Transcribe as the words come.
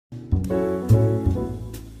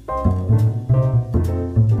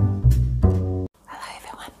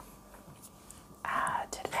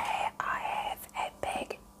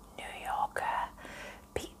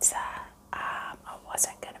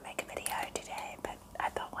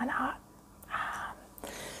why not?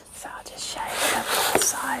 So I'll just show you the full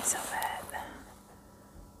size of it.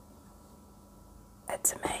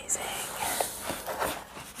 It's amazing.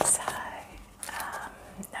 So,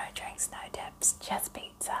 no drinks, no dips, just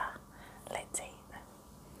pizza. Let's eat.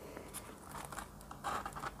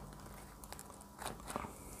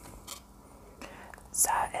 So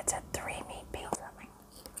it's a 3 meat pizza.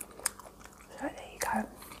 So there you go.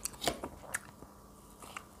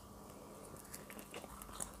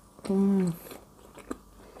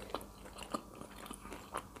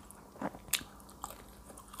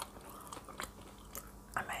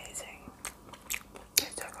 Amazing.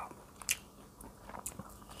 It's so good.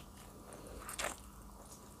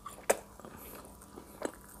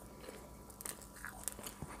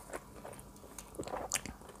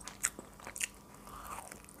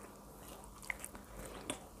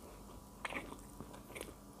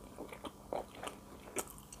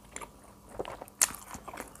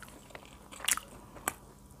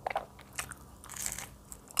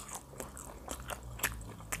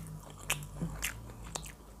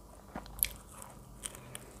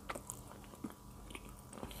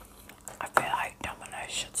 I feel like Dominos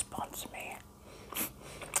should sponsor me.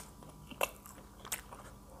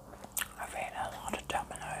 I've eaten a lot of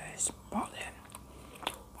Dominos, more than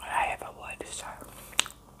what I ever would, so.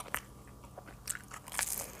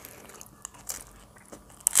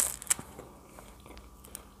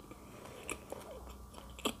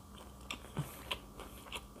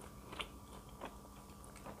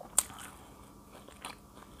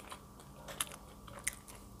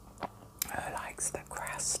 Who likes the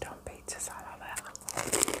crust on pizzas? I love it.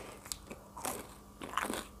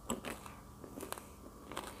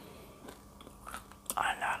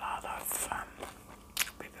 I know a lot of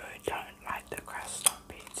people who don't like the crust on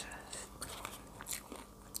pizzas.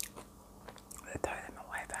 They throw them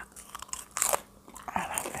away, but I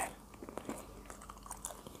love them.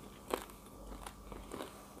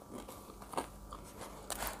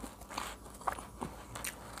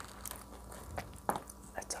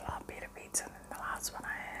 It's a lot better pizza than the last one I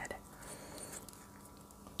had.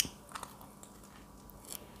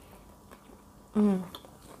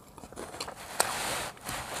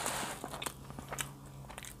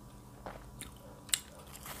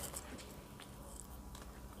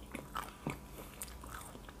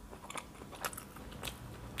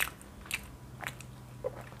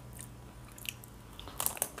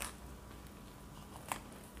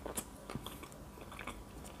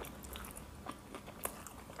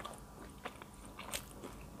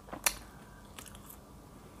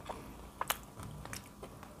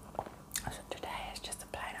 So today is just a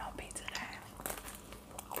plain old pizza day.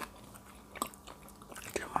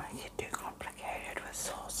 I don't want to get too complicated with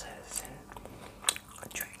sauces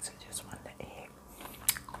and drinks. I just wanted to eat.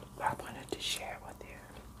 But I wanted to share it with you.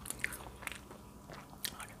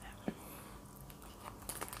 Look at that.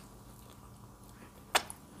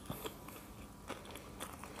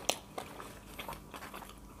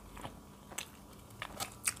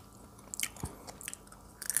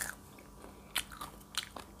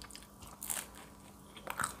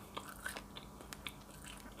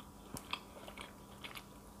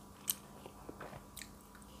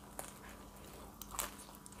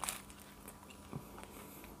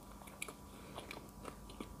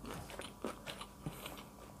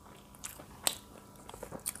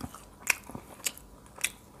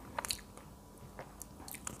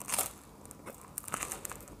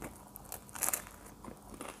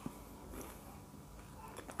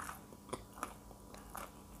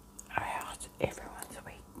 How's everyone's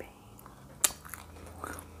week been?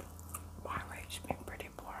 My week's been pretty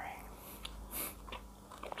boring.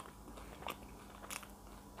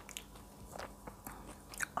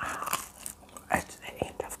 It's the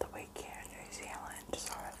end of the week here in New Zealand,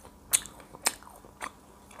 so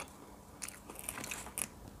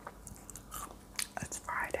it's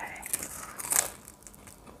Friday.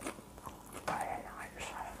 Friday night,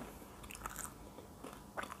 so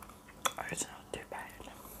it's not too bad.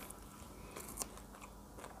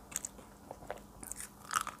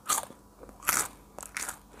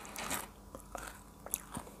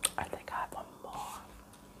 I think I have one more.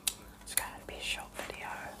 It's going to be a short video.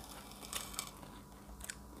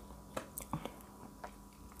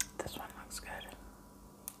 This one looks good.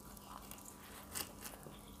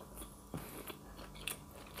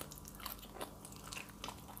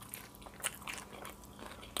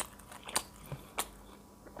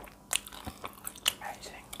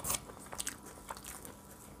 Amazing.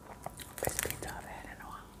 Best pizza I've had in a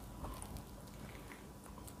while.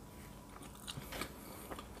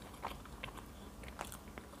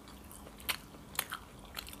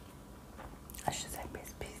 I should say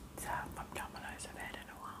best pizza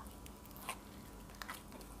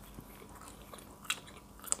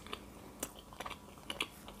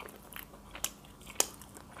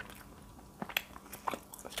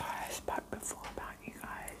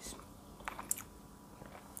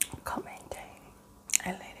commenting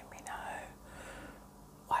and letting me know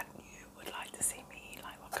what you would like to see me eat,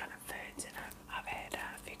 like what kind of foods. And I've had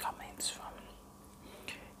a few comments from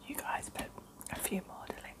you guys, but a few more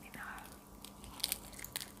to let me know.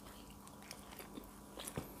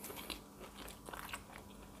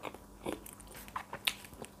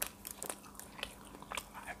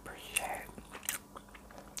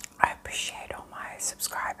 I appreciate all my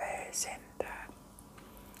subscribers and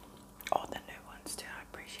all the new ones too. I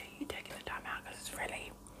appreciate you taking the time out, because it's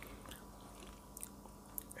really,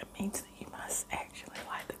 it means that you must actually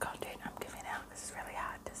like the content I'm giving out, because it's really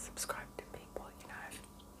hard to subscribe to people, you know.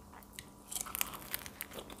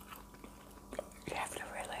 You have to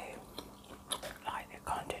really like the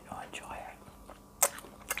content or enjoy it.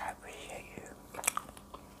 I appreciate you.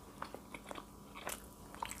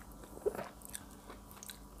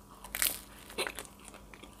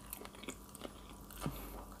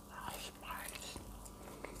 Last bite.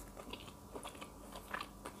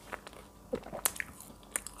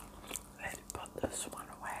 Let's put this one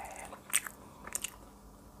away.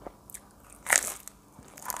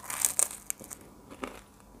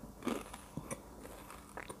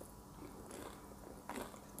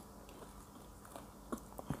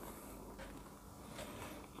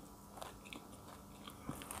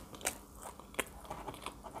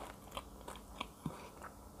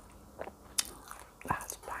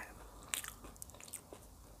 Last bite.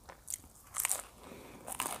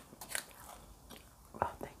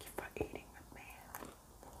 Well, thank you for eating with me.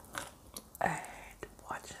 And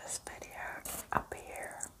watch this video up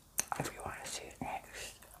here if you want to see it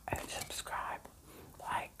next. And subscribe,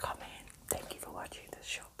 like, comment. Thank you for watching this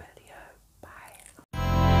short